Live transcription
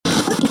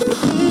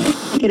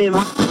Negative.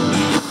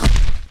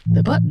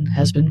 The button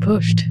has been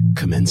pushed.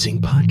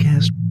 Commencing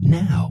podcast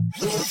now.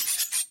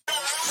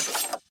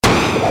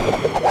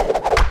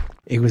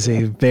 It was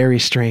a very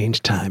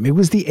strange time. It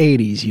was the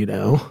 80s, you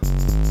know.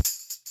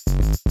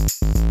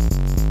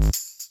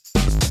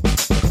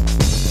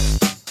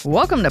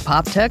 Welcome to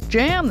Pop Tech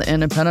Jam, the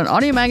independent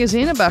audio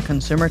magazine about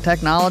consumer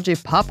technology,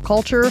 pop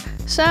culture,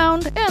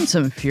 sound, and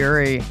some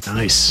fury.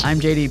 Nice. I'm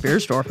JD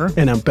Beersdorfer.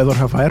 And I'm Pedro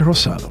Rafael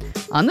Rosado.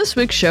 On this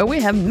week's show, we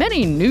have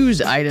many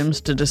news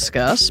items to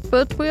discuss,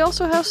 but we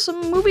also have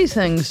some movie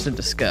things to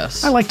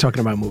discuss. I like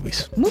talking about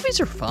movies. Movies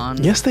are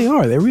fun. Yes, they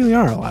are. They really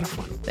are a lot of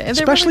fun.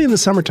 Especially really, in the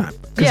summertime.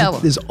 Yeah.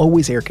 There's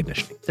always air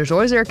conditioning. There's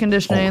always air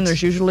conditioning. Always.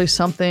 There's usually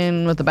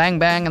something with the bang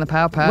bang and the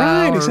pow pow.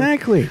 Right,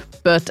 exactly.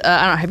 But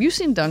I don't know. Have you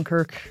seen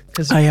Dunkirk?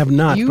 I have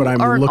not, you but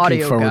I'm are an looking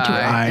audio forward to it.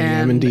 guy, I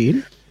am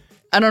indeed.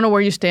 I don't know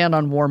where you stand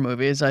on war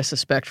movies. I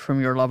suspect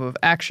from your love of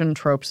action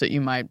tropes that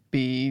you might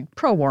be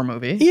pro-war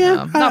movie.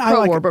 Yeah. Not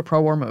pro-war, but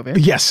pro-war movie.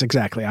 Yes,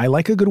 exactly. I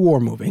like a good war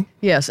movie.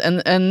 Yes,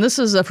 and this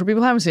is, for people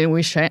who haven't seen it,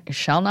 we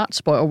shall not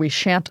spoil, we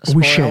shan't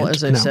spoil,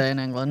 as they say in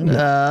England.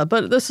 No.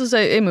 But this is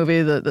a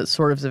movie that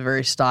sort of is a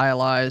very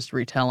stylized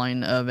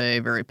retelling of a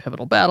very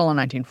pivotal battle in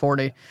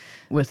 1940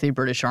 with the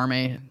British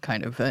Army,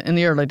 kind of in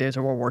the early days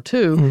of World War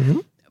II. Mm-hmm.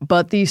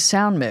 But the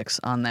sound mix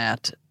on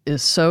that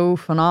is so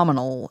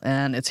phenomenal,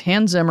 and it's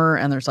Hans Zimmer,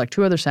 and there's like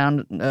two other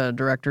sound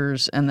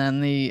directors, and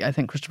then I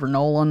think Christopher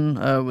Nolan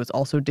was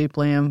also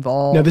deeply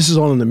involved. Now, this is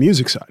all on the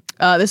music side.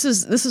 This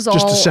is all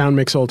just a sound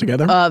mix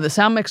altogether. The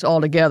sound mix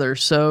all together.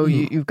 So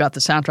you've got the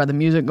soundtrack, the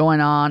music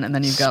going on, and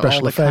then you've got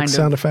special all the effects, kind of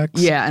sound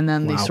effects. Yeah, and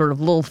then these sort of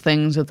little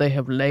things that they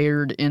have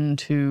layered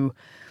into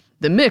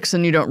the mix,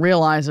 and you don't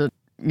realize it,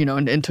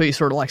 until you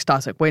sort of like stop.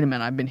 It's like, wait a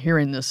minute, I've been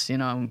hearing this,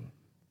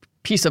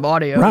 piece of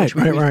audio, which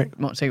we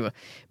won't say,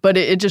 but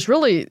it just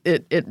really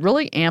it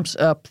really amps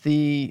up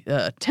the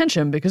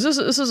tension, because this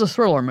is a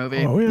thriller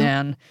movie,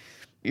 and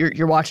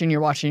you're watching,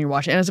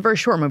 and it's a very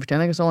short movie. I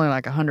think it's only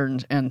like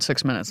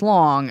 106 minutes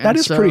long. That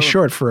is pretty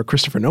short for a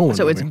Christopher Nolan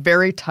so movie. It's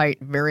very tight,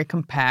 very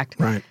compact,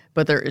 right?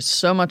 But there is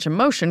so much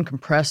emotion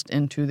compressed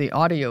into the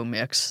audio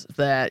mix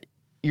that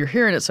you're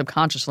hearing it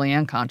subconsciously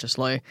and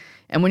consciously.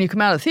 And when you come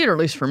out of the theater, at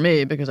least for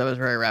me, because I was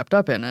very wrapped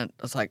up in it,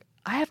 it's like,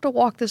 I have to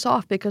walk this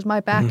off because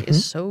my back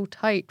is so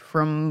tight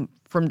from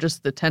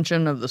just the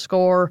tension of the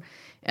score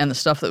and the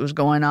stuff that was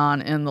going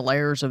on in the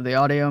layers of the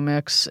audio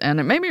mix. And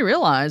it made me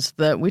realize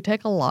that we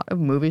take a lot of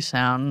movie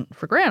sound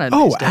for granted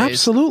these days.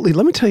 Absolutely.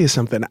 Let me tell you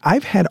something.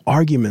 I've had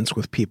arguments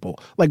with people,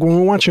 like when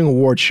we're watching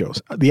award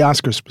shows, the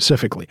Oscars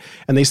specifically,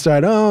 and they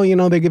start,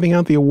 they're giving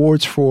out the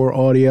awards for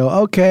audio.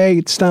 Okay,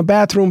 it's not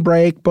bathroom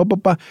break, blah, blah,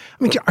 blah.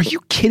 I mean, are you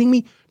kidding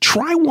me?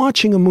 Try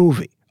watching a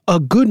movie,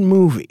 a good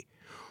movie,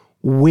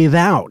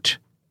 without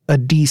a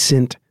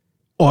decent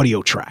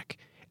audio track.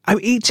 I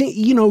mean,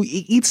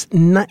 it's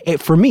not,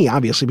 for me,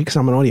 obviously, because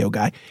I'm an audio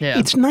guy,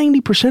 it's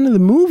 90% of the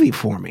movie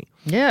for me.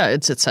 Yeah,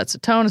 it sets the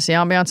tone, it's the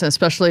ambiance, and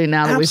especially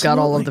now that we've got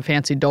all of the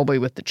fancy Dolby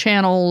with the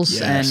channels,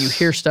 and you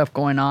hear stuff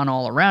going on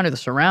all around you. The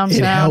surround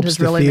sound has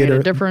really made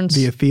a difference.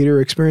 The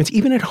theater experience,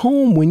 even at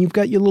home, when you've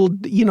got your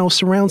little,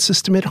 surround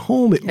system at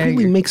home, it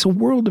really makes a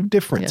world of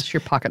difference. Yes,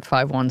 your Pocket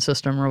 5.1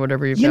 system or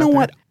whatever you've got. You know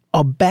what?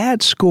 A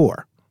bad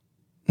score,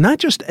 not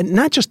just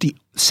the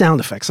sound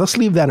effects, let's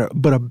leave that out,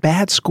 but a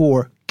bad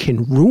score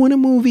can ruin a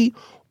movie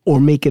or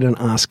make it an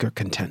Oscar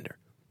contender,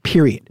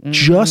 period.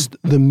 Just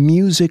the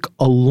music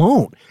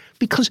alone.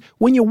 Because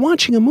when you're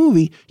watching a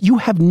movie, you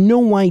have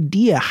no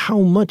idea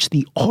how much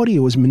the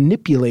audio is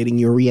manipulating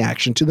your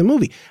reaction to the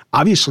movie.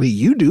 Obviously,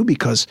 you do,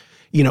 because,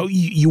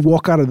 you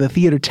walk out of the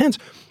theater tense.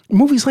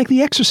 Movies like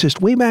The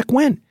Exorcist, way back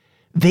when,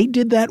 they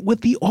did that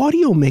with the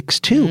audio mix,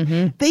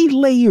 too. They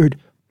layered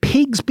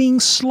pigs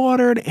being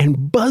slaughtered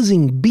and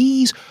buzzing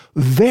bees, a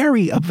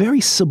very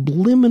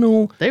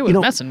subliminal. They were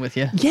messing with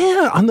you.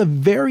 Yeah, on the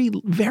very,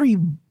 very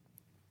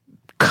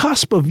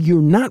cusp of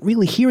you're not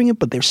really hearing it,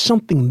 but there's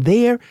something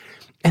there.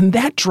 And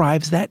that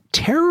drives that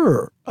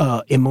terror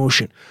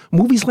emotion.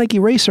 Movies like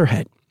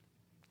Eraserhead,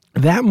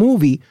 that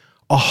movie,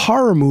 a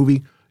horror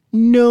movie,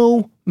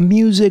 no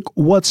music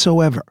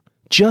whatsoever,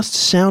 just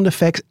sound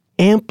effects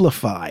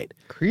amplified.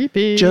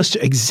 Creepy. Just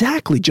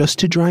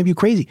to drive you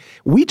crazy.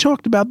 We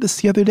talked about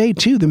this the other day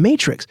too, The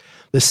Matrix.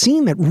 The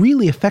scene that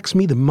really affects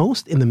me the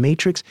most in The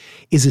Matrix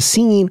is a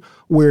scene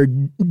where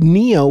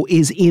Neo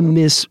is in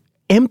this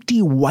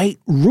empty white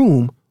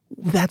room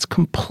that's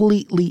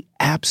completely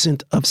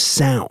absent of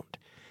sound.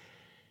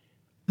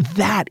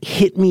 That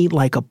hit me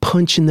like a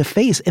punch in the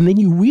face. And then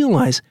you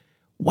realize,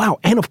 wow.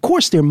 And of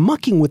course, they're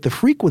mucking with the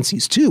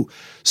frequencies too.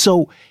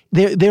 So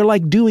they're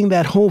like doing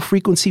that whole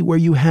frequency where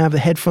you have the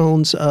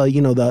headphones,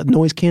 the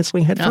noise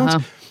canceling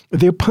headphones.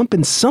 They're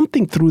pumping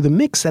something through the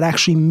mix that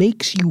actually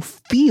makes you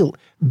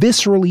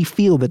viscerally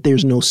feel that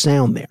there's no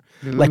sound there,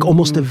 like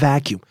almost a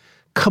vacuum.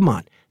 Come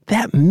on.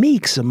 That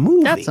makes a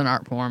movie. That's an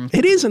art form.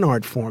 It is an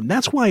art form.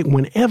 That's why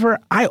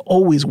I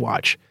always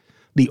watch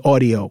the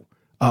audio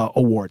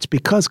awards,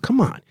 because come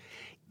on,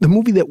 the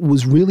movie that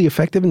was really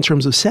effective in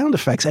terms of sound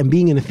effects and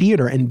being in a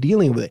theater and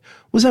dealing with it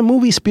was that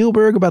movie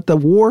Spielberg about the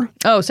war.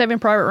 Oh, Saving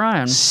Private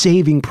Ryan.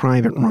 Saving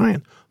Private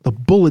Ryan. The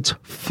bullets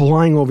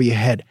flying over your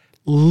head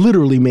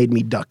literally made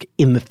me duck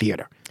in the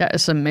theater. That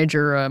is some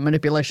major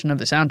manipulation of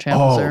the sound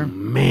channels there. Oh,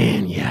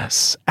 man,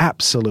 yes.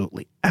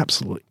 Absolutely.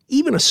 Absolutely.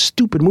 Even a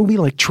stupid movie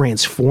like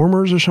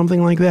Transformers or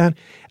something like that,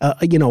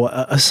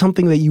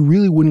 something that you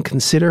really wouldn't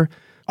consider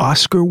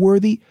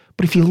Oscar-worthy.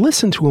 But if you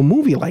listen to a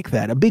movie like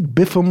that, a big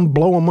biff 'em,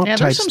 blow 'em up type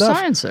stuff. There's some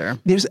science there.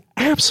 There's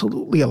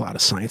absolutely a lot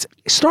of science.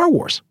 Star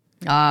Wars.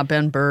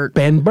 Ben Burtt.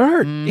 Ben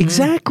Burtt.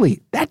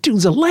 Exactly. That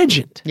dude's a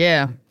legend.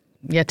 Yeah.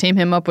 Yeah, team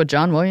him up with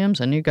John Williams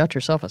and you got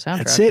yourself a soundtrack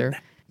That's it. there.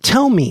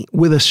 Tell me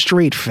with a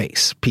straight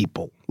face,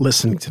 people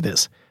listening to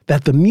this,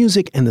 that the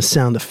music and the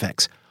sound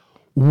effects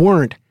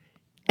weren't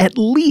at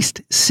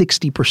least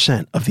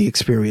 60% of the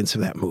experience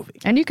of that movie.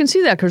 And you can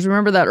see that because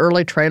remember that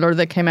early trailer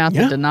that came out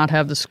that did not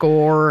have the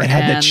score? It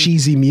had that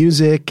cheesy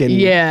music. And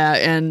yeah,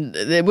 and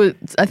it was.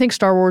 I think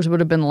Star Wars would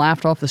have been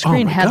laughed off the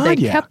screen had they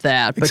kept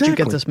that. But you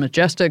get this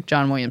majestic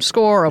John Williams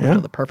score, open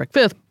to the perfect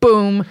fifth,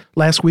 boom.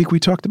 Last week we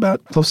talked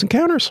about Close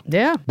Encounters.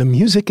 Yeah. The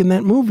music in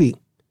that movie,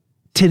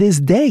 to this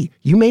day,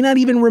 you may not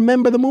even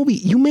remember the movie.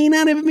 You may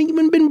not have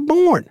even been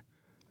born.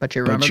 But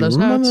you remember those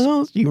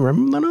notes. You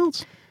remember the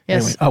notes.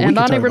 Yes, anyway, and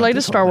on a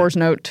related Star Wars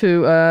note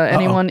to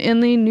anyone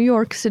in the New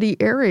York City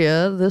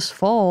area this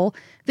fall,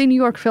 the New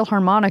York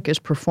Philharmonic is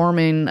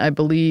performing, I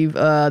believe,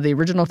 the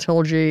original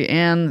trilogy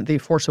and The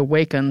Force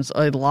Awakens,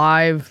 a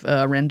live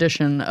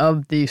rendition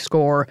of the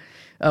score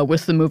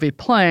with the movie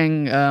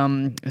playing.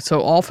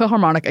 So all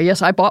Philharmonic.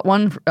 Yes, I bought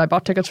one. I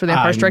bought tickets for the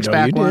Empire Strikes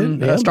Back one.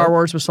 Yeah, Star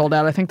Wars was sold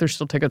out. I think there's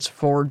still tickets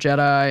for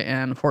Jedi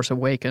and Force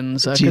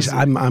Awakens. Geez,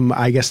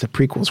 I guess the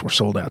prequels were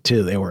sold out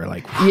too. They were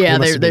like, yeah,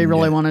 they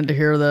really wanted to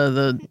hear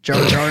the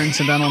Jar Jar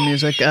incidental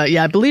music.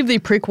 Yeah, I believe the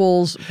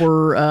prequels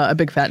were a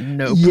big fat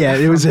nope. Yeah,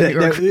 it was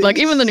like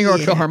even the New York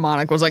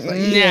Philharmonic was like,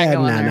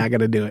 not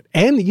gonna do it.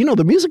 And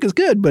the music is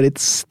good, but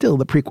it's still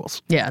the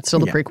prequels. Yeah, it's still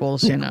the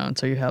prequels, and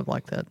so you have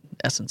like that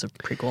essence of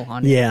prequel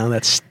on you. Yeah,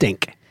 that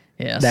stink.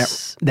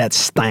 Yes. That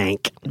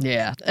stank.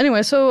 Yeah.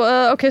 Anyway,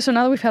 so so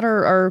now that we've had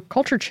our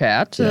culture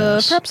chat,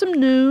 perhaps some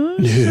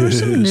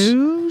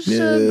news.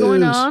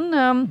 Going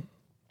on.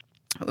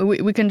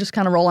 We can just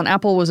kind of roll on.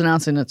 Apple was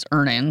announcing its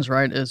earnings,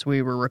 right, as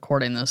we were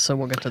recording this, so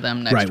we'll get to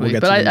them next week.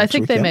 But I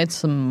think they made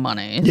some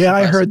money. Yeah,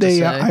 I heard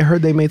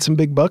they made some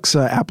big bucks.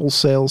 Apple's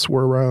sales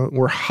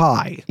were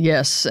high.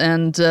 Yes,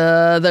 and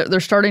they're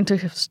starting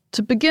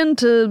to begin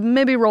to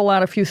maybe roll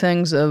out a few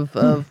things of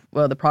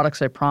the products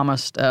they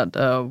promised at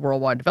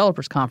Worldwide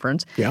Developers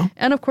Conference. Yeah.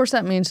 And of course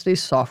that means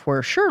these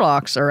software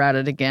Sherlocks are at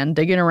it again,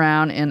 digging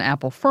around in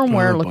Apple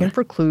firmware, looking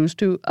for clues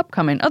to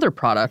upcoming other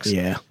products.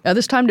 Yeah.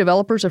 This time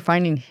developers are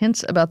finding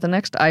hints about the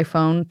next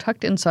iPhone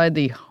tucked inside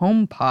the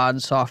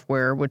HomePod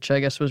software, which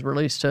I guess was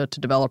released to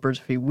developers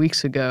a few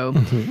weeks ago.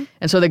 Mm-hmm.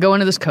 And so they go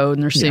into this code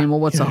and they're seeing,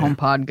 what's the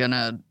HomePod going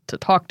to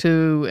talk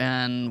to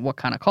and what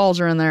kind of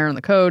calls are in there in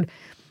the code.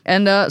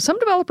 And some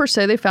developers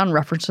say they found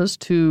references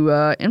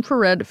to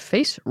infrared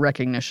face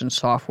recognition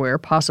software,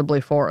 possibly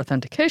for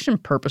authentication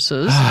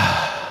purposes,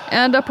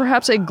 and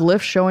perhaps a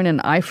glyph showing an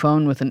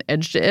iPhone with an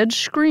edge-to-edge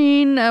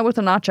screen with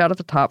a notch out at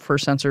the top for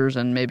sensors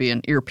and maybe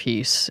an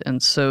earpiece.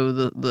 And so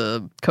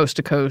the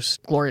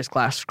coast-to-coast glorious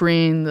glass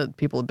screen that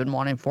people have been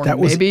wanting for. That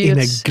was in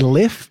a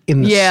glyph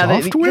in the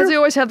software? Because they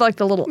always had like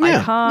the little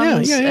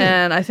icons. Yeah.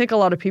 And I think a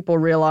lot of people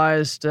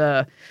realized...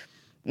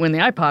 when the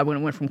iPod, when it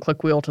went from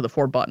click wheel to the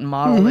 4-button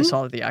model, they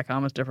saw that the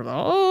icon was different.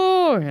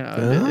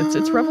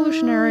 It's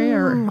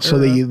revolutionary. So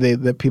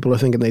the people are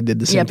thinking they did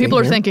the same thing. Yeah, people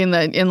are here? thinking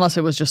that unless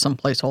it was just some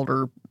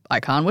placeholder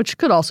icon, which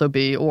could also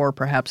be, or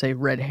perhaps a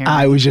red herring.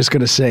 I was just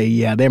going to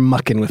say, they're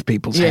mucking with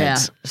people's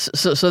heads.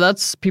 So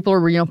that's people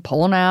are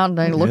pulling out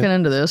and looking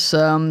into this.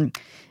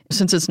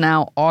 Since it's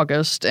now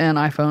August and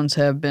iPhones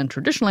have been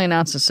traditionally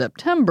announced in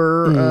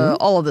September,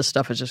 all of this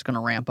stuff is just going to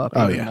ramp up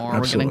even more. Absolutely.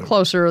 We're getting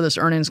closer. This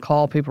earnings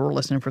call, people were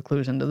listening for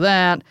clues into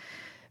that.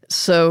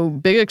 So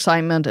big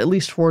excitement, at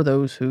least for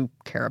those who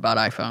care about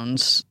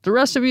iPhones. The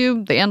rest of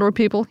you, the Android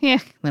people, they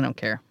don't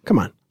care. Come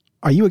on.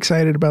 Are you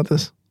excited about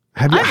this?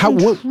 I'm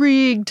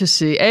intrigued to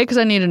see, because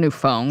I need a new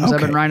phone, because I've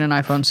been riding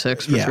an iPhone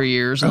 6 for 3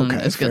 years, and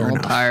it's getting a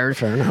little tired.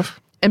 Fair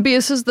enough. And B,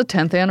 this is the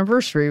 10th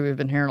anniversary. We've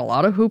been hearing a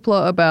lot of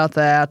hoopla about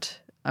that.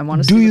 I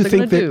want to see what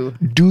they're going to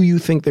do. Do you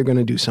think they're going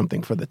to do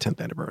something for the 10th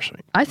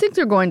anniversary? I think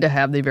they're going to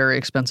have the very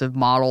expensive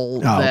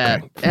model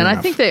I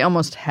think they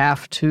almost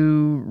have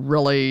to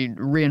really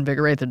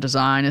reinvigorate the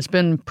design. It's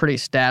been pretty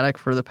static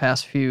for the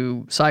past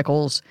few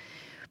cycles.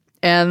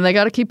 And they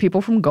got to keep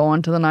people from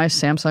going to the nice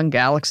Samsung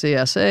Galaxy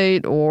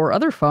S8 or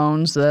other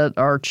phones that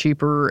are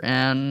cheaper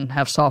and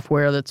have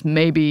software that's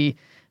maybe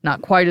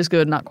not quite as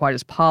good, not quite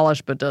as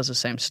polished, but does the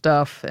same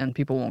stuff. And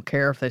people won't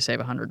care if they save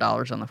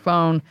 $100 on the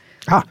phone.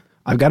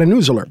 I've got a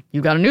news alert.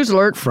 You got a news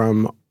alert?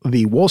 From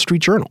the Wall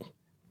Street Journal.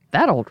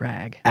 That old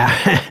rag.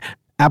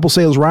 Apple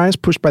sales rise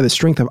pushed by the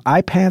strength of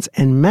iPads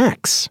and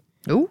Macs.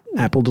 Ooh.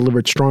 Apple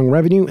delivered strong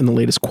revenue in the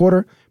latest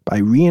quarter, by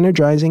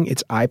re-energizing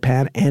its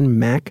iPad and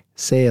Mac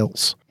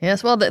sales.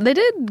 Yes, well, they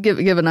did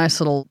give a nice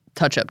little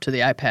touch-up to the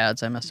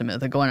iPads, I must admit.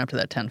 They're going up to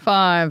that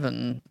 10.5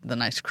 and the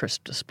nice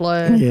crisp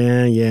display.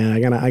 Yeah.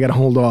 I gotta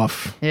hold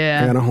off.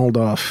 Yeah. I gotta hold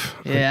off.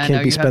 Yeah, I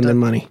can't be spending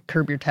money.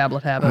 Curb your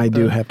tablet habit. I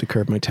do have to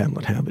curb my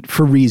tablet habit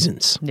for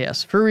reasons.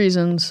 Yes, for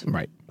reasons.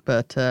 Right.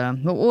 But,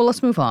 well,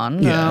 let's move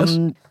on. Yes.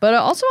 But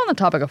also on the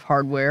topic of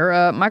hardware,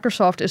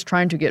 Microsoft is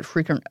trying to get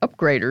frequent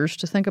upgraders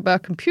to think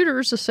about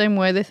computers the same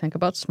way they think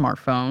about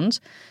smartphones.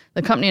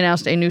 The company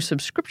announced a new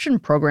subscription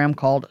program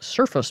called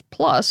Surface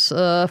Plus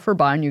for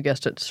buying, you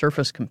guessed it,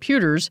 Surface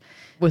computers,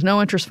 with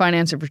no interest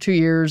financing for 2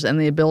 years and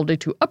the ability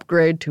to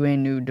upgrade to a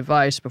new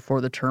device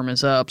before the term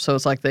is up. So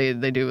it's like they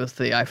do with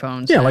the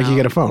iPhones. Yeah, now. like you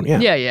get a phone. Yeah.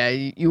 Yeah.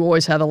 You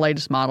always have the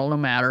latest model, no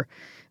matter.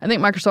 I think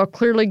Microsoft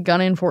clearly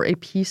gunning for a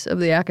piece of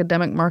the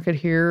academic market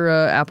here.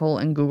 Apple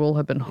and Google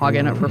have been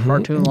hogging it for far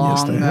too long,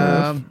 Yes, they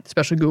have.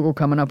 especially Google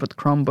coming up with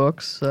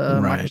Chromebooks.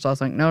 Right. Microsoft's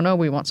like, no,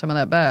 we want some of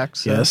that back.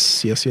 So.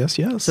 Yes.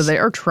 So they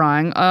are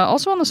trying.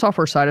 Also on the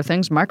software side of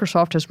things,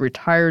 Microsoft has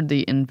retired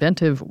the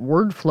inventive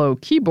WordFlow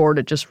keyboard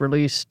it just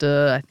released,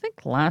 I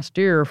think, last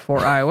year for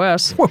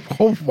iOS.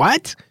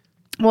 What?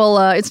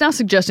 Well, it's now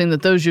suggesting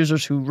that those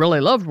users who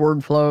really loved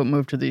WordFlow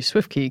move to the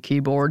SwiftKey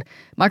keyboard.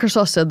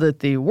 Microsoft said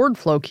that the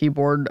WordFlow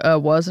keyboard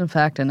was, in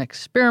fact, an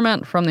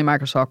experiment from the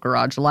Microsoft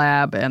Garage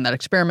Lab, and that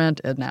experiment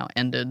had now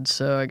ended.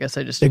 So I guess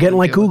they just... They're getting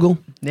like Google.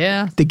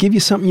 Yeah. They give you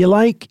something you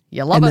like,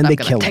 You love and it, then I'm they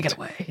going kill to take it. it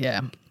away.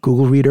 Yeah.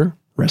 Google Reader,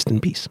 rest in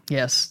peace.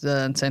 Yes,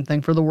 and same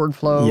thing for the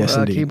WordFlow Yes,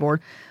 indeed. keyboard.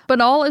 But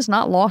all is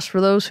not lost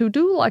for those who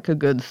do like a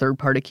good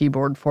third-party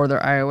keyboard for their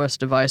iOS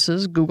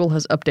devices. Google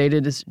has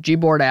updated its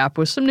Gboard app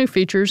with some new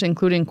features,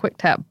 including quick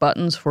tap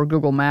buttons for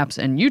Google Maps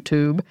and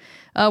YouTube.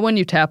 When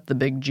you tap the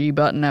big G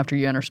button after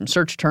you enter some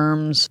search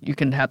terms, you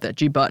can tap that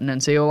G button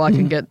and say, I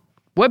can get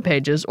web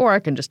pages, or I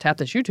can just tap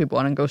this YouTube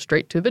one and go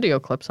straight to video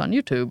clips on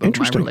YouTube of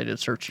my related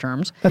search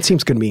terms. That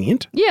seems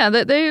convenient. Yeah,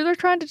 they're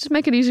trying to just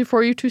make it easy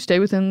for you to stay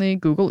within the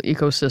Google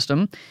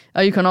ecosystem.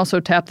 You can also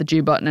tap the G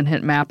button and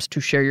hit Maps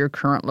to share your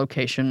current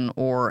location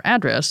or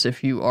address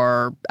if you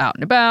are out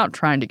and about,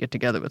 trying to get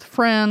together with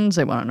friends.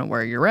 They want to know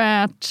where you're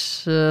at.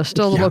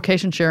 Still the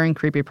location sharing,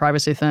 creepy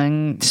privacy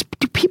thing.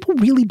 Do people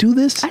really do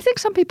this? I think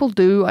some people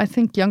do. I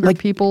think younger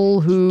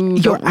people who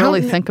don't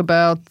really think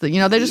about they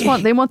just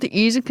want the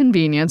ease and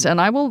convenience,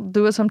 and I will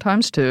do it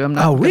sometimes too. I'm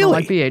not gonna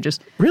like be ageist.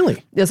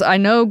 Really? Yes, I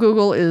know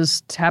Google is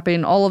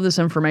tapping all of this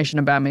information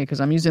about me because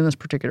I'm using this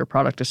particular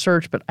product to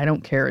search, but I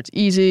don't care. It's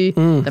easy.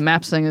 The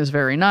Maps thing is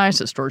very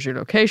nice. It stores your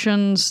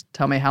locations.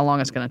 Tell me how long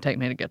it's going to take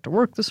me to get to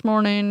work this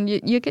morning.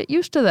 You get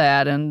used to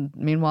that, and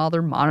meanwhile,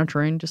 they're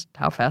monitoring just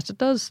how fast it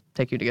does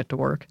take you to get to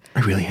work.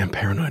 I really am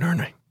paranoid,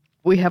 aren't I?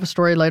 We have a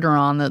story later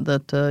on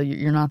that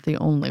you're not the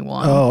only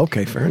one. Oh,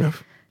 okay, fair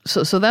enough.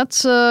 So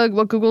that's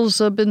what Google's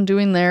been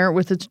doing there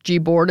with its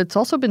Gboard. It's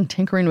also been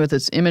tinkering with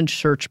its image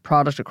search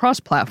product across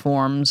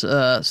platforms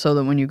so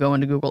that when you go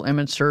into Google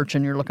Image Search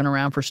and you're looking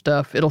around for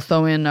stuff, it'll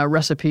throw in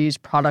recipes,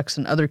 products,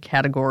 and other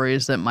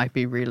categories that might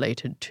be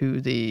related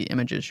to the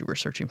images you were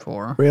searching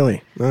for.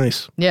 Really?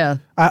 Nice. Yeah.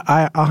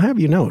 I'll have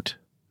you note,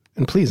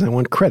 and please, I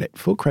want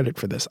full credit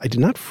for this. I did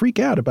not freak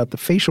out about the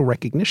facial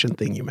recognition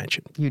thing you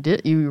mentioned. You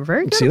did. You were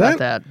very good See about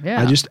that?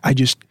 Yeah. I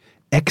just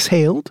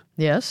exhaled,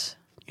 Yes.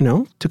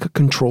 took a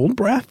controlled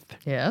breath,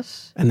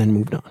 Yes. and then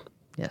moved on.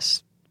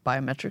 Yes.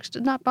 Biometrics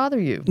did not bother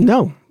you.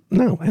 No.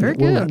 And Very it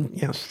will good. not.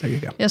 Yes, there you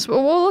go. Yes,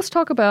 well, let's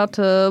talk about,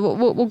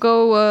 we'll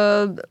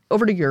go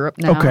over to Europe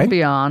now Okay. and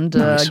beyond,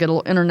 Nice. get a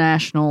little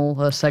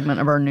international segment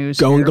of our news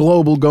Going here.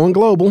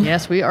 global.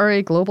 Yes, we are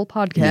a global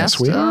podcast. Yes,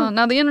 we are.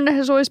 Now, the internet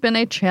has always been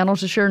a channel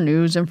to share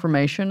news,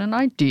 information, and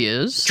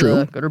ideas.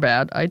 True. Good or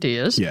bad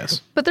ideas.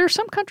 Yes. But there are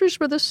some countries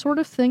where this sort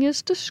of thing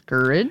is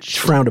discouraged. It's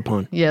frowned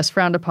upon. Yes,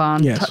 frowned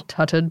upon, Yes.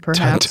 tutted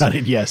perhaps.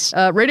 Tutted, yes.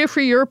 Radio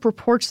Free Europe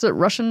reports that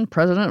Russian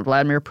President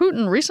Vladimir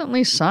Putin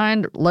recently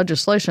signed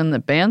legislation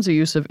that bans the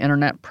use of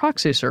internet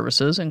proxy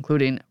services,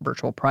 including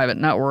virtual private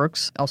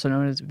networks, also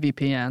known as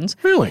VPNs.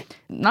 Really?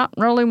 Not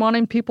really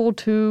wanting people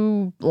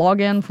to log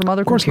in from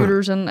other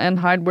computers and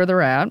hide where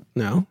they're at.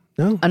 No.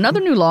 Another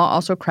new law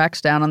also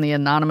cracks down on the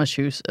anonymous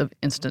use of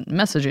instant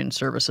messaging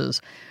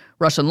services.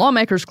 Russian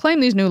lawmakers claim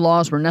these new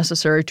laws were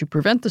necessary to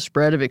prevent the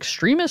spread of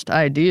extremist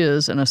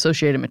ideas and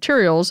associated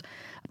materials,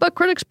 but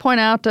critics point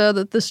out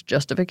that this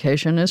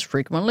justification is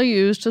frequently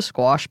used to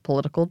squash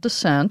political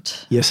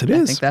dissent. Yes, it I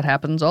is. think that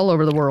happens all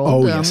over the world.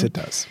 Oh, yes, it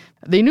does.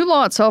 The new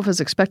law itself is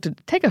expected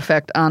to take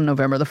effect on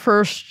November the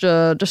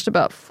 1st, just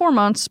about 4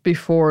 months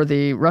before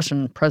the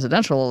Russian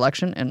presidential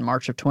election in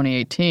March of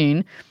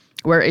 2018,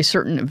 where a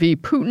certain V.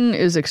 Putin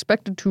is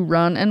expected to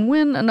run and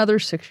win another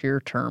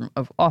 6-year term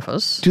of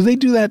office. Do they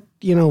do that,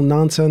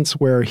 nonsense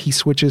where he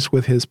switches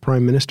with his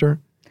prime minister?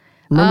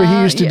 Remember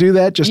he used to do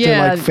that just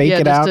to fake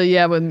it out?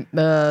 With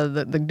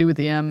the do with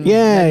the M.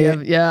 Yeah.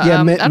 I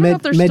don't know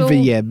if they're still...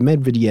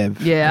 Medvedev.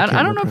 Yeah,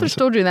 I don't know if they're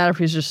still doing that or if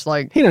he's just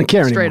he doesn't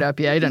care straight anymore. up.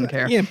 Yeah, he doesn't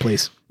care. Yeah,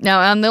 please.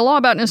 Now, the law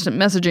about instant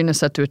messaging is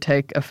set to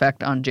take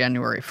effect on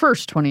January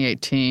 1st,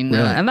 2018,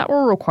 Really? and that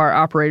will require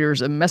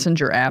operators of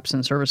messenger apps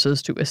and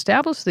services to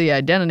establish the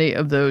identity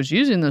of those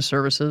using the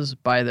services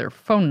by their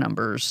phone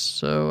numbers.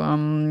 So,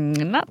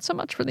 not so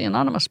much for the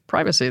anonymous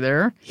privacy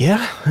there.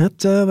 Yeah,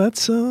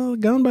 that's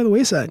gone by the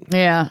wayside.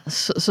 Yeah,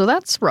 so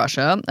that's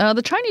Russia.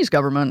 The Chinese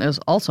government is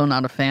also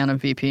not a fan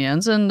of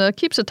VPNs and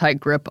keeps a tight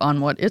grip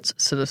on what its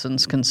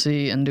citizens can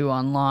see and do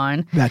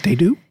online. That they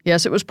do?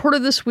 Yes, it was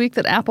reported this week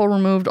that Apple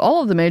removed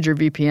all of the major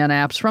VPN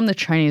apps from the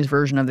Chinese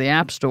version of the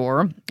App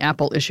Store.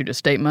 Apple issued a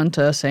statement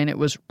saying it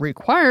was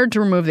required to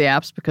remove the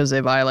apps because they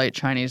violate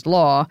Chinese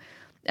law.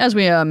 As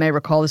we may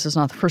recall, this is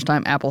not the first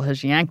time Apple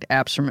has yanked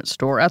apps from its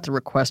store at the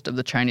request of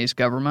the Chinese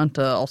government.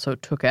 Also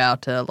took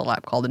out a little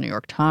app called the New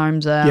York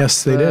Times app.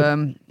 Yes, they did.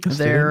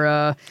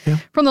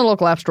 From the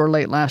local app store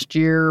late last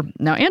year.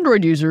 Now,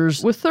 Android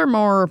users, with their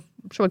more,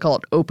 shall we call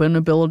it, open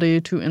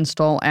ability to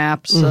install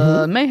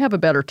apps, may have a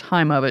better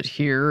time of it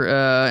here.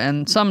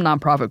 And some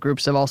nonprofit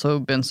groups have also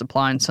been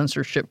supplying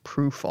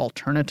censorship-proof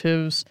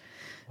alternatives,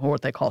 or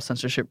what they call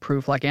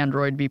censorship-proof, like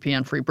Android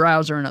VPN-free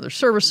browser and other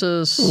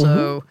services.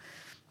 So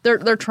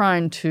they're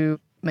trying to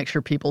make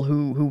sure people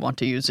who want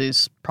to use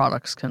these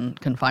products can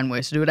find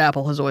ways to do it.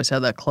 Apple has always had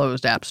that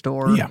closed app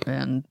store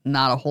and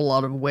not a whole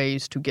lot of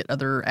ways to get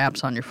other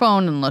apps on your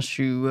phone unless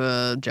you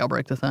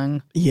jailbreak the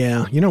thing.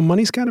 Yeah,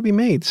 money's got to be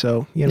made,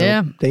 so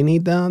they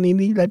need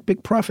that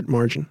big profit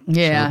margin.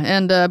 Yeah, so.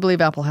 And I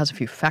believe Apple has a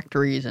few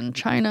factories in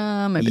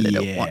China. Maybe they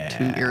don't want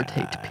to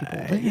irritate people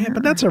there. Yeah,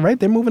 but that's all right.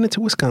 They're moving it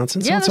to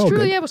Wisconsin, so yeah, it's that's all true.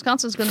 good. Yeah,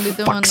 Wisconsin's going to be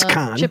doing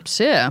Foxconn.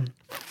 chips. Yeah.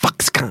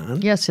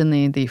 Foxconn. Yes, in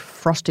the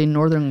frosty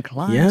northern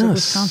climes of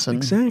Wisconsin.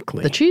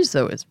 Exactly. The cheese,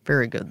 though, is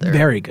very good there.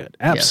 Very good.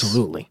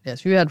 Absolutely.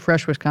 Yes, you had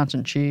fresh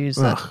Wisconsin cheese.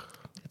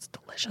 It's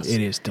delicious.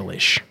 It is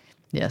delish.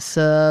 Yes.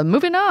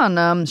 Moving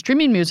on,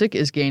 streaming music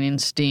is gaining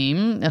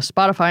steam.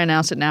 Spotify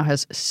announced it now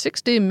has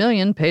 60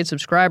 million paid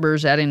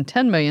subscribers, adding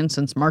 10 million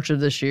since March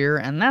of this year,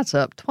 and that's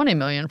up 20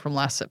 million from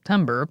last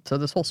September. So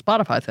this whole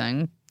Spotify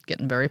thing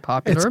getting very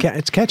popular.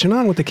 It's catching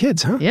on with the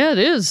kids, huh? Yeah, it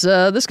is.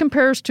 This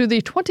compares to the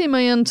 20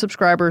 million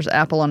subscribers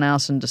Apple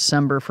announced in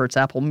December for its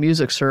Apple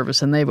Music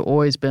service, and they've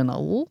always been a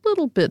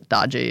little bit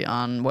dodgy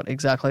on what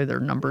exactly their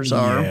numbers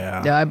are.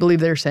 Yeah, I believe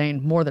they're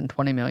saying more than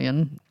 20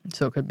 million,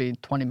 so it could be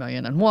 20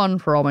 million and one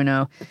for all we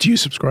know. Do you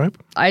subscribe?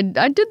 I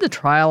did the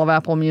trial of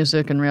Apple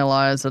Music and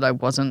realized that I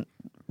wasn't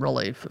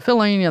really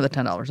fulfilling, the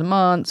 $10 a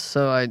month,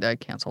 so I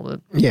canceled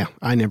it. Yeah,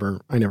 I never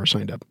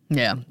signed up.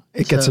 Yeah.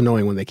 It gets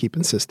annoying when they keep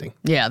insisting.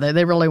 Yeah,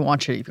 they really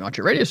want you. If you want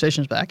your radio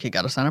stations back, you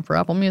got to sign up for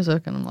Apple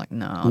Music. And I'm like,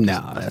 no,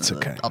 that's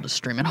okay. I'll just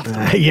stream it off the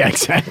web. Yeah,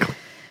 exactly.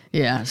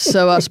 Yeah,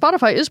 so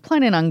Spotify is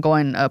planning on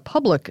going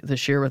public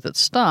this year with its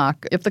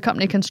stock if the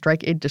company can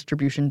strike a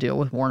distribution deal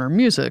with Warner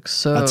Music.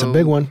 So that's a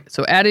big one.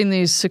 So adding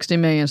these 60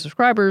 million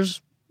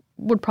subscribers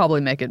would probably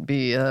make it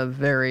be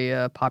very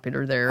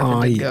popular there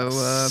if it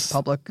go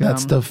public.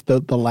 That's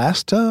the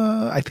last.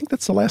 I think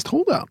that's the last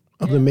holdout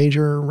of the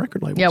major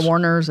record labels. Yeah,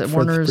 Warner's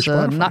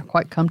for not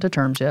quite come to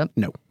terms yet.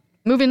 No.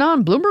 Moving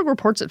on, Bloomberg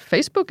reports that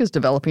Facebook is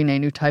developing a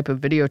new type of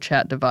video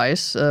chat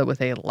device with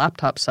a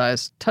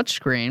laptop-sized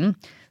touchscreen.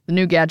 The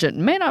new gadget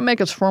may not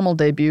make its formal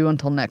debut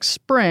until next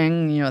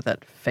spring, at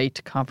that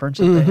FATE conference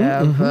that they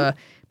have.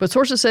 But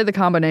sources say the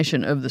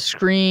combination of the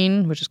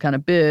screen, which is kind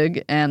of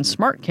big, and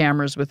smart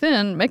cameras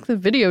within make the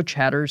video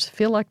chatters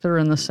feel like they're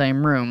in the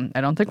same room.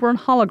 I don't think we're in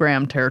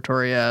hologram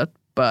territory yet,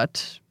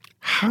 but...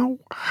 All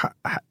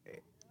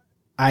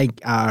right,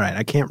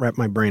 I can't wrap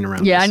my brain around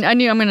this. Yeah, I'm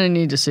going to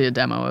need to see a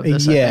demo of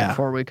this, I think,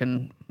 before we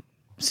can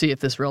see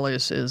if this really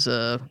is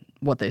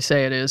what they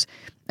say it is.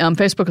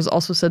 Facebook is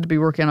also said to be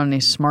working on a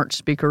smart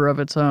speaker of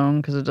its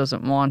own because it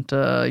doesn't want,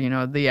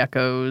 the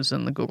Echoes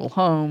and the Google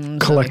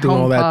Homes. Collecting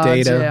all that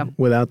data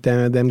without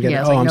them getting...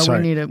 Yeah, I'm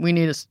sorry. We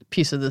need a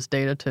piece of this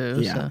data too.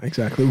 Yeah,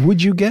 exactly.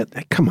 Would you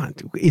get... Come on.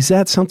 Is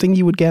that something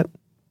you would get?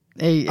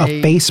 A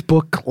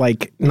Facebook,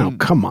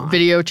 come on.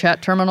 Video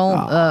chat terminal?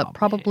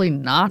 Probably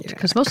not,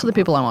 because most of the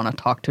people I want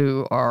to talk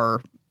to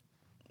are...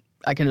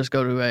 I can just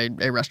go to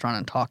a restaurant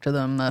and talk to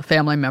them.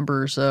 Family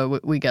members,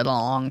 we get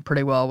along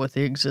pretty well with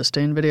the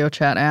existing video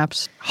chat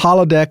apps.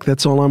 Holodeck,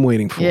 that's all I'm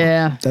waiting for.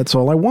 Yeah. That's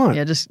all I want.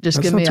 Yeah, just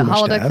give me a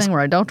holodeck thing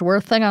where I don't have to wear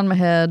a thing on my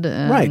head.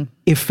 Right.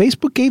 If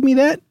Facebook gave me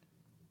that,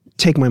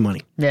 take my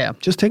money. Yeah.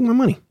 Just take my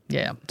money.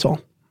 Yeah. That's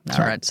all. All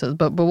right. So,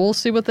 but we'll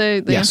see what they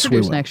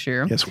introduce next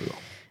year. Yes, we will.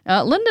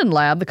 Linden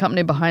Lab, the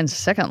company behind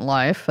Second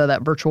Life,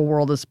 that virtual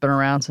world that's been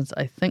around since,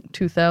 I think,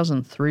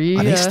 2003.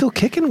 Are they still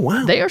kicking?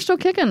 Wow. They are still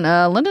kicking.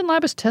 Linden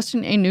Lab is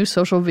testing a new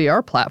social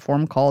VR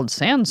platform called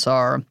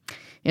Sansar.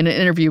 In an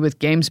interview with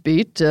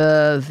GamesBeat,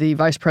 the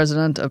vice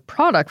president of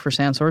product for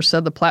Sansar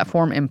said the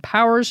platform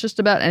empowers just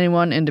about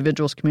anyone,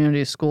 individuals,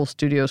 communities, schools,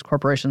 studios,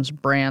 corporations,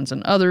 brands,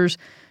 and others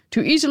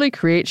to easily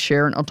create,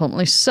 share, and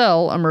ultimately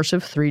sell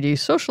immersive 3D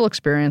social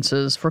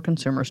experiences for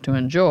consumers to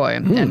enjoy,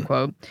 end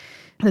quote.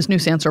 This new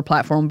Sansar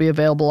platform will be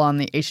available on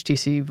the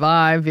HTC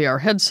Vive VR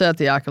headset,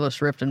 the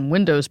Oculus Rift, and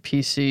Windows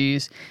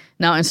PCs.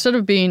 Now, instead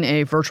of being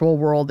a virtual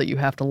world that you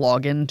have to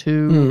log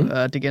into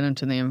to get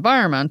into the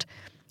environment,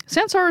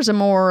 Sansar is a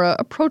more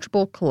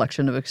approachable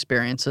collection of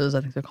experiences.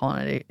 I think they're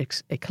calling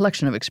it a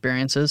collection of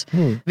experiences.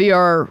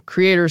 VR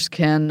creators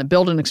can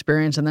build an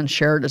experience and then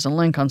share it as a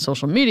link on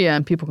social media,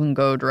 and people can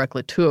go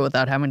directly to it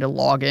without having to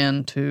log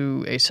in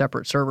to a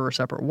separate server or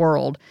separate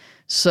world.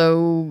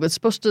 So it's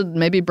supposed to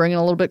maybe bring it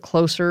a little bit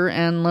closer,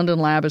 and Linden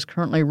Lab is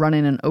currently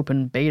running an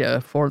open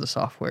beta for the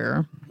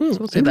software. So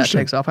we'll see if that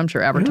takes off. I'm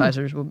sure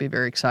advertisers will be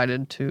very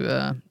excited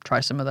to try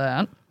some of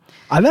that.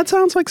 That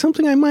sounds like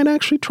something I might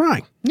actually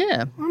try.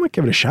 Yeah. I might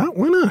give it a shot.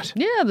 Why not?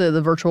 Yeah,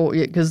 the virtual,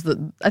 because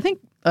I think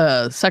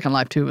Second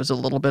Life 2 was a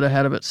little bit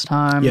ahead of its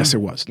time. Yes, it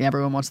was.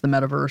 Everyone wants the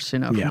metaverse,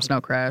 from Snow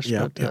Crash.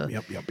 Yep.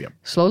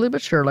 Slowly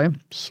but surely.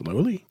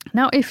 Slowly.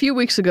 Now, a few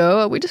weeks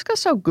ago, we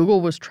discussed how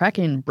Google was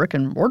tracking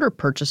brick-and-mortar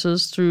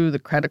purchases through the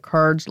credit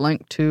cards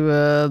linked to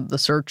the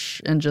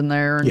search engine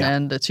there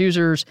and its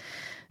users.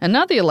 And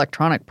now the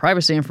Electronic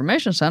Privacy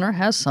Information Center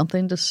has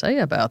something to say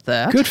about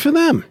that. Good for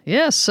them.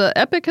 Yes,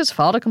 Epic has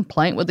filed a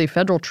complaint with the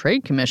Federal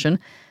Trade Commission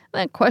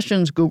that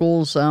questions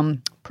Google's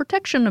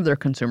protection of their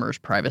consumers'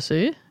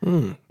 privacy.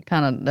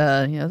 Kind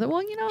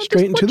of,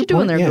 Straight into what you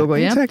doing there, Google?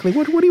 Yeah, exactly.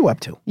 What are you up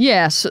to?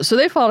 Yes, so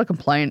they filed a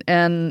complaint,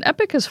 and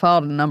Epic has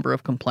filed a number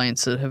of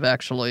complaints that have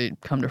actually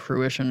come to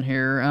fruition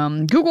here.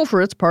 Google,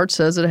 for its part,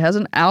 says that it has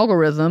an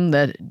algorithm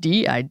that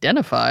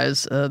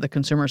de-identifies the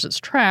consumers it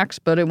tracks,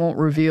 but it won't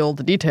reveal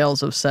the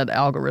details of said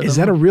algorithm. Is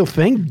that a real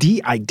thing?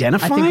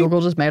 De-identify? I think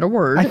Google just made a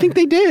word. I think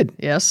they did.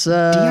 Yes.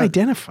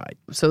 De-identified.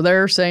 So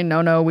they're saying,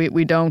 no,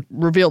 we don't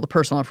reveal the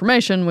personal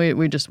information.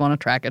 We just want to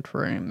track it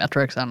for any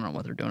metrics. I don't know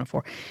what they're doing it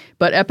for.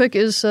 But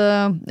Epic's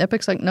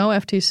like, no,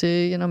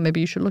 FTC, maybe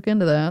you should look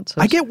into that.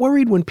 So I get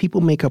worried when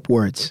people make up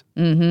words.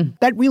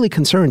 That really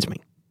concerns me.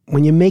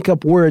 When you make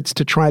up words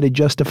to try to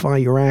justify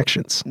your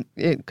actions.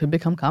 It could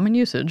become common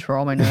usage for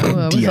all we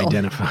know.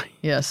 De-identify.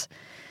 Yes.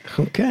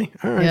 Okay.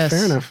 All right. Yes.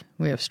 Fair enough.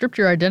 We have stripped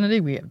your identity.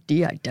 We have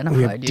de-identified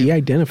We have you.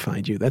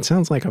 de-identified you. That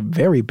sounds like a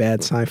very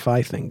bad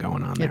sci-fi thing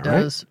going on there, It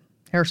does.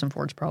 Harrison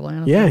Ford's probably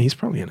in it. Yeah, he's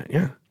probably in it,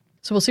 yeah.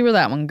 So we'll see where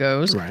that one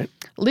goes. Right.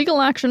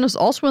 Legal action is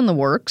also in the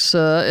works,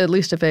 at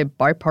least if a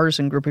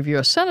bipartisan group of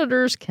U.S.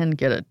 senators can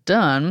get it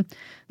done.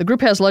 The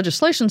group has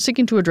legislation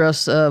seeking to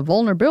address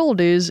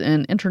vulnerabilities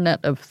in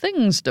Internet of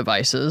Things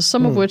devices,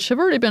 some of which have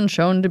already been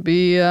shown to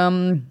be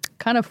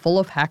kind of full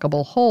of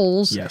hackable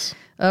holes. Yes.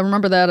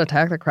 Remember that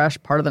attack that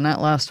crashed part of the net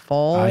last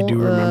fall? I do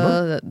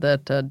remember.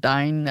 That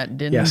dying, that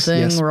din Yes, thing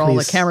yes, where all the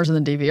please. cameras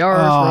and the DVRs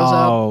rose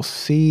up. Oh,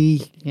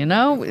 see.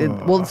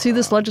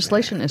 This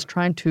legislation is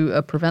trying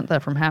to prevent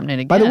that from happening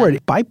again. By the way,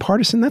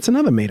 bipartisan, that's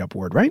another made-up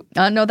word, right?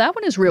 No, that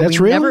one is real. That's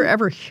we real? never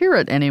ever hear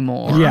it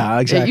anymore. Yeah,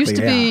 exactly, It used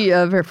to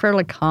be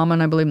fairly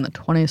common, I believe, in the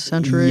 20th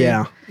century.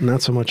 Yeah,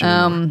 not so much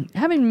anymore.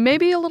 Having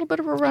maybe a little bit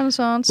of a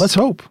renaissance. Let's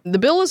hope. The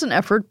bill is an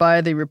effort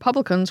by the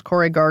Republicans,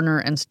 Cory Gardner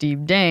and Steve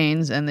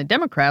Daines, and the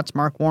Democrats,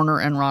 Mark Warner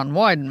and Ron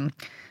Wyden.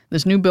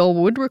 This new bill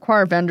would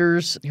require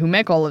vendors who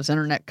make all this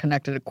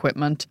internet-connected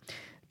equipment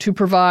to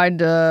provide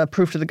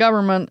proof to the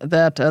government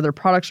that their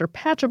products are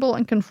patchable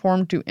and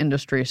conform to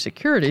industry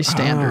security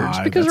standards.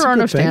 Because that's there a are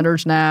no good thing.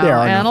 standards now, There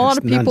are and no- a lot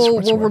of none people will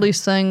whatsoever.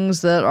 release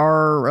things that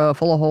are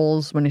full of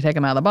holes when you take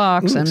them out of the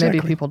box, and maybe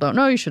exactly. people don't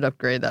know you should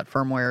upgrade that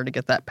firmware to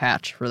get that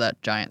patch for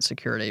that giant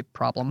security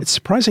problem. It's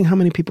surprising how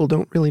many people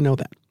don't really know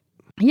that.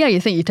 Yeah,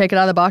 you think you take it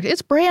out of the box,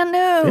 it's brand new.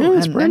 Yeah,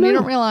 it's brand and you new.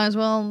 don't realize,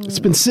 well, It's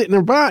been sitting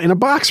in a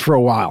box for a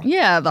while.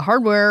 yeah, the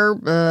hardware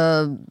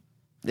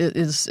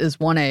is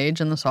one age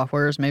and the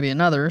software is maybe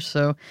another.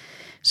 So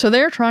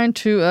they're trying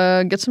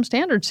to get some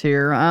standards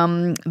here.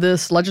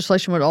 This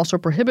legislation would also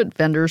prohibit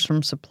vendors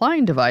from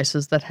supplying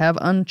devices that have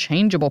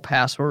unchangeable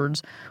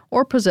passwords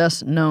or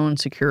possess known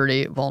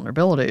security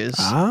vulnerabilities.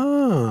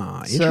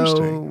 Ah, interesting.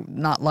 So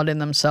not letting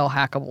them sell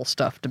hackable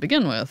stuff to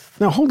begin with.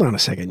 Now, hold on a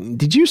second.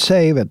 Did you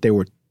say that there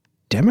were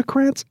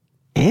Democrats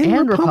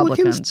and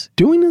Republicans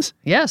doing this?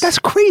 Yes. That's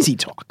crazy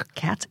talk.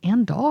 Cats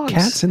and dogs.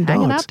 Cats and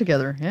hanging dogs. out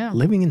together. Yeah.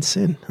 Living in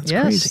sin. That's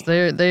Yes,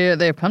 crazy.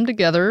 they have come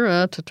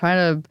together to try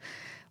to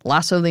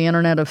lasso the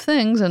Internet of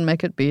Things and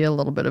make it be a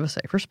little bit of a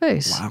safer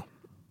space. Wow.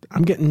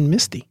 I'm getting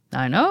misty.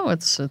 I know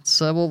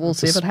we'll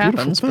see if it a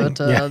happens, beautiful but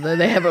thing. Yeah.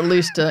 they have at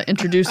least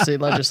introduced the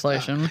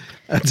legislation.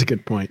 That's a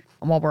good point.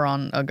 While we're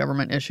on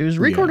government issues,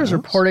 Record is Yes.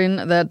 reporting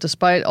that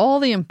despite all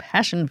the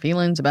impassioned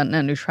feelings about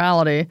net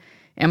neutrality,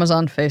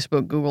 Amazon,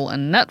 Facebook, Google,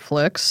 and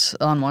Netflix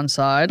on one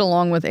side,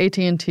 along with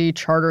AT&T,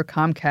 Charter,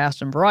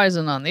 Comcast, and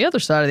Verizon on the other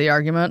side of the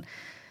argument,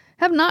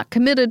 have not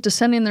committed to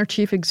sending their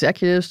chief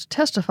executives to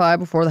testify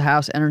before the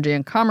House Energy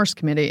and Commerce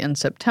Committee in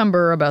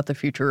September about the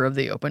future of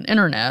the open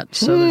internet.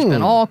 So there's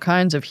been all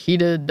kinds of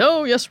heated,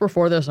 oh, yes, we're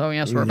for this, oh,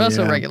 yes, we're against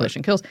it, Yeah,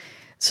 regulation kills.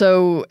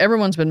 So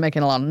everyone's been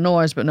making a lot of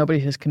noise, but nobody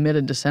has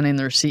committed to sending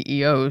their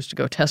CEOs to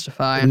go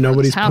testify. in front of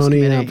Nobody's this House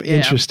ponying committee. up. Yeah.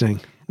 Interesting.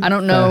 I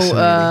don't know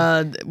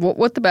Fascinating.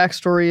 what the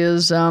backstory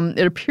is.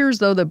 It appears,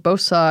 though, that both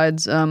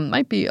sides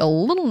might be a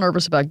little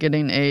nervous about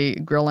getting a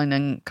grilling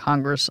in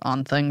Congress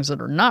on things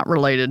that are not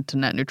related to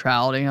net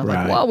neutrality. I'm Right.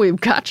 like, well, we've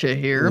got you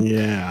here.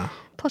 Yeah.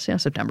 plus,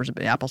 September's a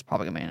bit. Apple's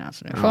probably going to be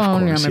announcing a new Of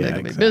phone. course, Maybe yeah,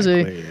 they're going to be busy.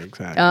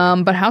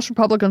 Exactly. But House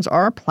Republicans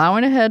are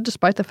plowing ahead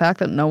despite the fact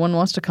that no one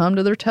wants to come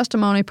to their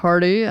testimony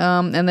party.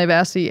 And they've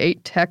asked the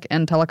 8 tech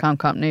and telecom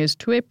companies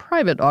to a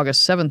private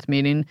August 7th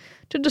meeting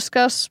to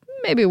discuss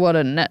maybe what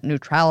a net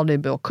neutrality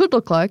bill could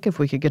look like if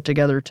we could get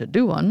together to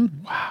do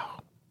one.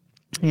 Wow.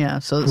 Yeah,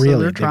 so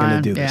Really? they're trying.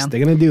 Going to do this. Yeah.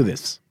 They're going to do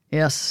this.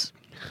 Yes.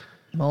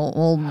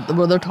 Well,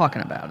 they're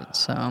talking about it.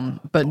 So,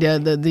 but yeah,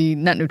 the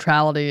net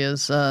neutrality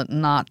is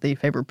not the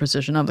favorite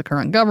position of the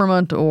current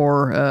government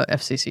or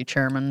FCC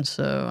chairman.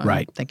 So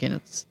I'm thinking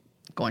it's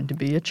going to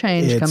be a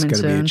change coming soon.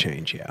 It's going to be a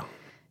change, yeah.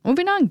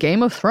 Moving on,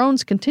 Game of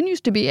Thrones continues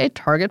to be a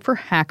target for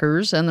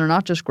hackers, and they're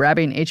not just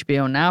grabbing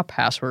HBO Now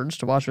passwords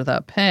to watch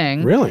without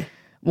paying. Really?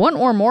 One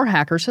or more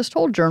hackers has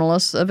told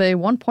journalists of a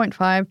 1.5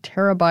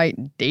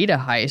 terabyte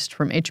data heist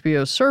from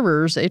HBO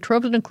servers, a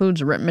trove that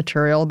includes written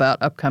material about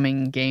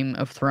upcoming Game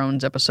of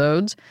Thrones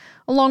episodes,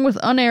 along with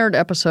unaired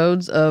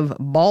episodes of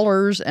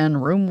Ballers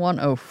and Room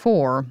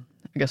 104.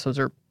 I guess those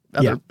are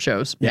other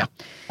shows. Yeah.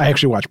 I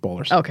actually watch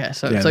Ballers. Okay,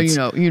 so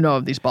you know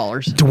of these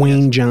Ballers.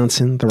 Dwayne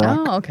Johnson, The Rock.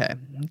 Oh, okay.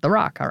 The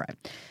Rock, all right.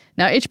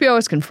 Now, HBO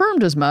has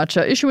confirmed as much,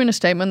 issuing a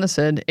statement that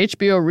said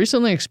HBO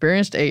recently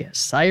experienced a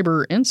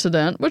cyber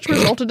incident, which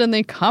resulted in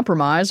the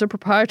compromise of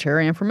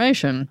proprietary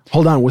information.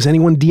 Hold on. Was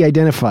anyone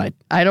de-identified?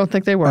 I don't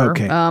think they were.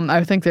 Okay.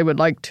 I think they would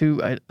like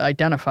to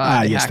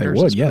identify the yes, hackers.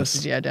 they would, as yes. opposed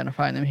to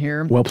de-identifying them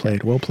here. Well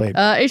played.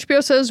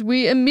 HBO says,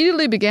 we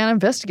immediately began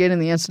investigating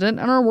the incident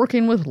and are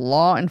working with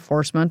law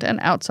enforcement and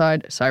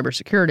outside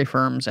cybersecurity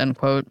firms, end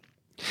quote.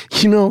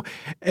 You know,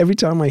 every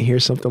time I hear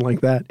something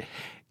like that,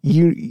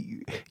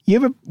 you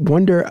ever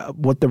wonder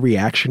what the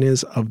reaction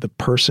is of the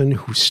person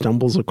who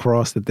stumbles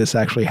across that this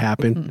actually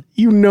happened? Mm-hmm.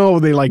 You know,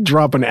 they like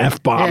drop an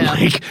F-bomb,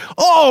 like,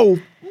 oh!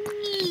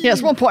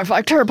 Yes, 1.5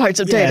 terabytes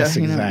of data. Yes,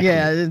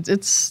 exactly.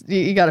 It's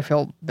you got to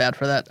feel bad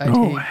for that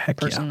IT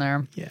person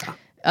there. Yeah.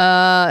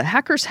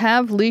 Hackers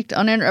have leaked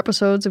unaired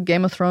episodes of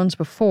Game of Thrones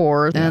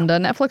before, and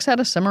Netflix had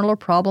a similar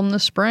problem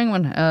this spring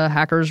when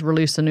hackers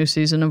released a new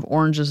season of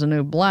Orange is the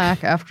New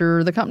Black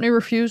after the company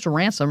refused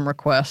ransom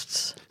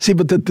requests. See,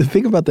 but the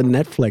thing about the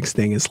Netflix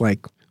thing is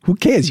like, who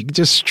cares? You can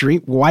just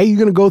stream. Why are you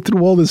going to go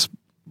through all this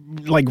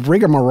like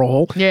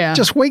rigmarole? Yeah.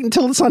 Just wait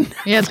until it's on.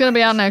 Yeah, it's going to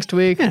be out next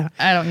week. Yeah.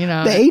 I don't, The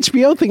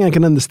HBO thing I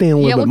can understand a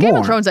little bit more. Game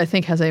of Thrones I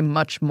think has a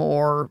much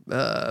more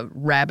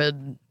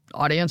rabid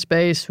audience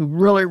base who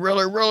really,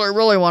 really, really,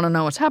 really want to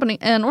know what's happening.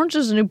 And Orange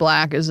is the New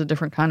Black is a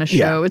different kind of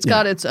show. It's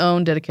got its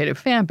own dedicated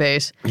fan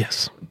base.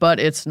 Yes. But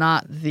it's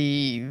not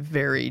the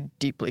very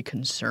deeply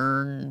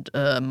concerned,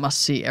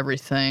 must-see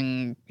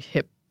everything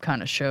hip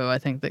kind of show I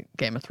think that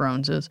Game of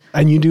Thrones is.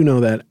 And you do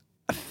know that,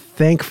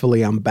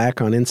 thankfully, I'm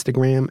back on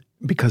Instagram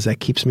because that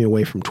keeps me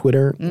away from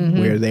Twitter,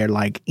 where they're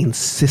like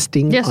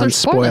insisting on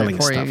spoiling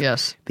for stuff. You,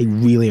 yes. They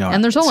really are.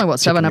 And there's only,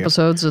 7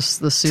 episodes this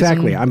season?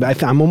 Exactly.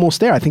 I'm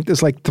almost there. I think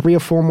there's like 3 or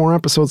 4 more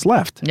episodes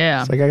left.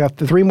 Yeah. It's like I got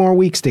 3 more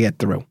weeks to get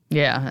through.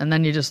 Yeah. And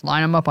then you just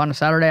line them up on a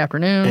Saturday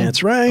afternoon.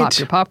 That's right. Pop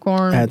your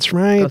popcorn. That's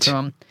right. Go through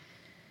them.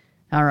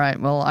 All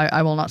right. Well,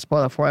 I will not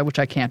spoil it for you, which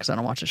I can't because I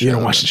don't watch the show. You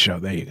don't watch the show.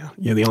 There you go.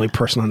 You're the only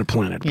person on the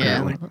planet,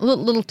 apparently. Yeah, a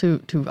little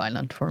too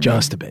violent for me.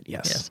 Just a bit,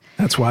 yes.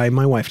 That's why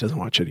my wife doesn't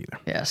watch it either.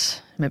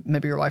 Yes.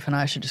 Maybe your wife and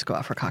I should just go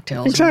out for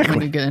cocktails exactly.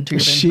 when you get into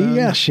your She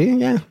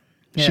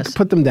could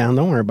put them down.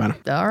 Don't worry about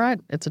it. All right.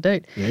 It's a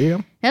date. There you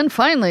go. And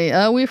finally,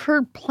 we've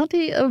heard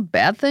plenty of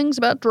bad things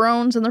about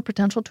drones and their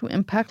potential to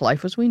impact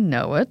life as we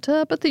know it.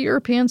 But the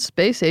European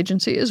Space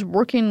Agency is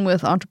working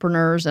with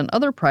entrepreneurs and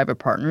other private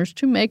partners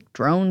to make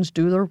drones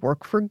do their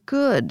work for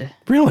good.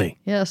 Really?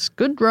 Yes,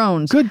 good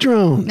drones. Good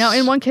drones. Now,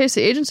 in one case,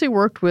 the agency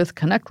worked with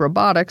Connect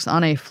Robotics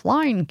on a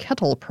flying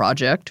kettle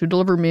project to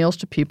deliver meals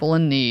to people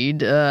in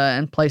need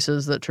in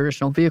places that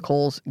traditional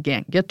vehicles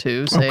can't get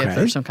to, say if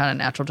there's some kind of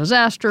natural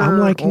disaster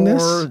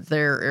or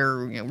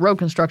their road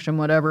construction,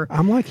 whatever.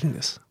 I'm liking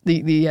this.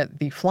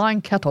 The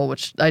flying kettle,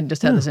 which I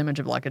just had this image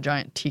of like a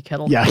giant tea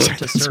kettle. Yeah,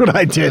 that's what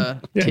I did.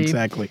 Yeah,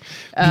 exactly.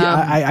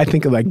 I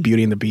think of like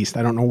Beauty and the Beast.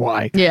 I don't know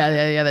why.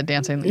 Yeah, the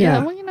dancing.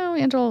 Yeah, well,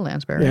 Angela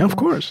Lansbury. Yeah, of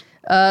course.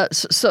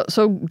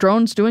 So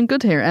drones doing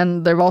good here.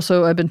 And they've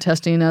also been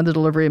testing the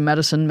delivery of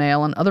medicine,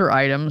 mail, and other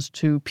items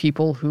to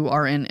people who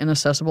are in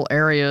inaccessible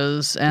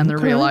areas. And they're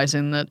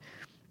realizing that,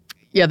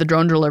 the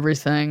drone delivery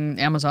thing,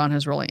 Amazon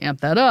has really amped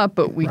that up,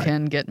 but we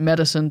can get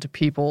medicine to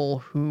people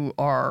who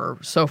are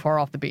so far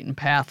off the beaten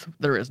path,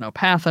 there is no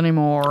path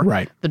anymore.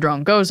 Right. The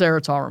drone goes there,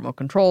 it's all remote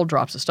controlled,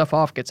 drops the stuff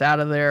off, gets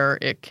out of there.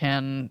 It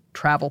can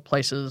travel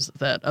places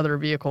that other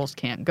vehicles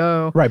can't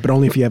go. Right, but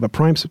only if you have a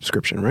Prime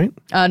subscription, right?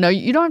 No,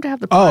 you don't have to have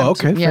the Prime. Oh,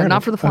 okay. Yeah,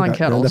 not for the flying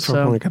kettle.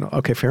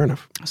 Okay, fair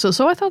enough.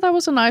 So I thought that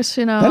was a nice,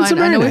 That's a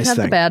very I know nice we've had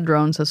thing. the bad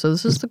drones, so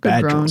this is the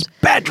good drones.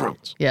 Bad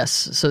drones. Yes,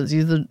 so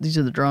these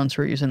are the drones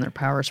who are using their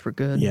powers for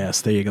good. Yes,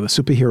 there you go. The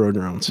superhero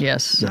drones.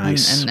 Yes.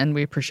 Nice. And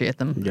we appreciate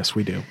them. Yes,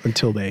 we do.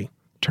 Until they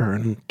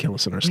turn and kill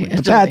us in our sleep.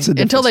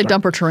 Until they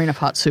dump a tureen of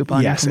hot soup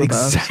on you from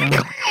above. Exactly.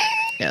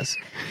 Yes.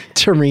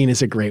 Terrine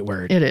is a great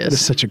word. It is. It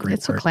is such a great word.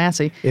 It's so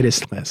classy. It is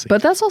classy.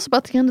 But that's also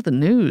about the end of the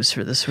news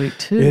for this week,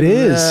 too. It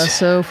is.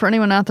 So for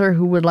anyone out there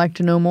who would like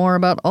to know more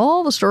about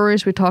all the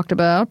stories we talked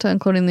about,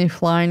 including the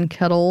flying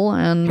kettle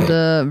and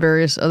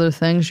various other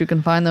things, you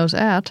can find those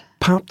at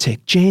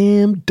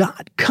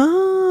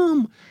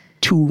PopTechJam.com.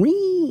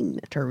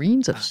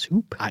 Terrines of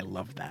Soup. I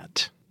love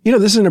that. You know,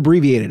 this is an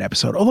abbreviated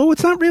episode, although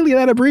it's not really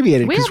that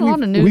abbreviated. We have a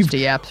lot of news to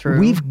yap through.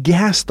 We've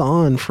gassed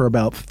on for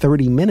about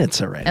 30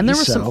 minutes already. And there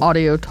was some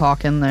audio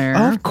talk in there.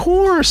 Of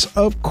course,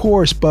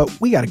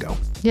 but we got to go.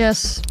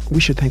 Yes. We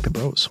should thank the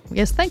bros.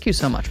 Yes, thank you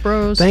so much,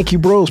 bros. Thank you,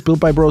 bros.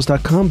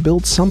 BuiltByBros.com.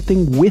 Build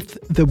something with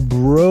the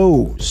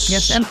bros.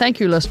 Yes, and thank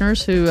you,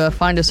 listeners who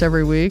find us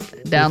every week,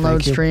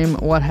 download, stream,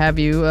 what have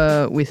you.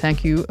 We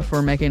thank you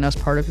for making us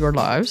part of your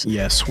lives.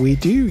 Yes, we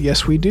do.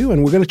 Yes, we do.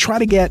 And we're going to try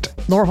to get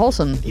Laura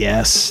Holson.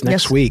 Yes,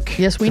 next week.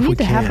 Yes, we need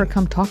to have her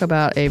come talk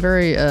about a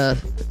very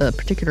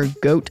particular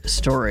goat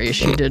story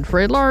she did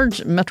for a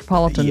large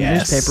metropolitan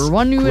newspaper.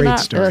 One you would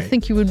not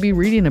think you would be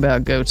reading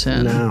about goats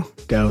in. No,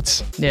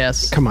 goats.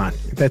 Yes. Come on.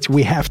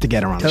 We have to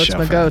get her on the show.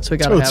 Totes my goats. We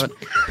got to have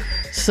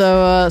it.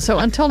 So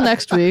until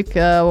next week,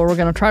 we're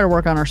going to try to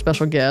work on our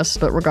special guests.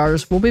 But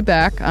regardless, we'll be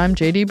back. I'm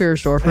J.D.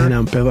 Beersdorfer. And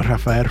I'm Pedro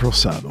Rafael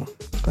Rosado.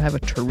 Let's go have a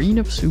terrine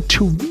of soup.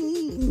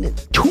 Terrine.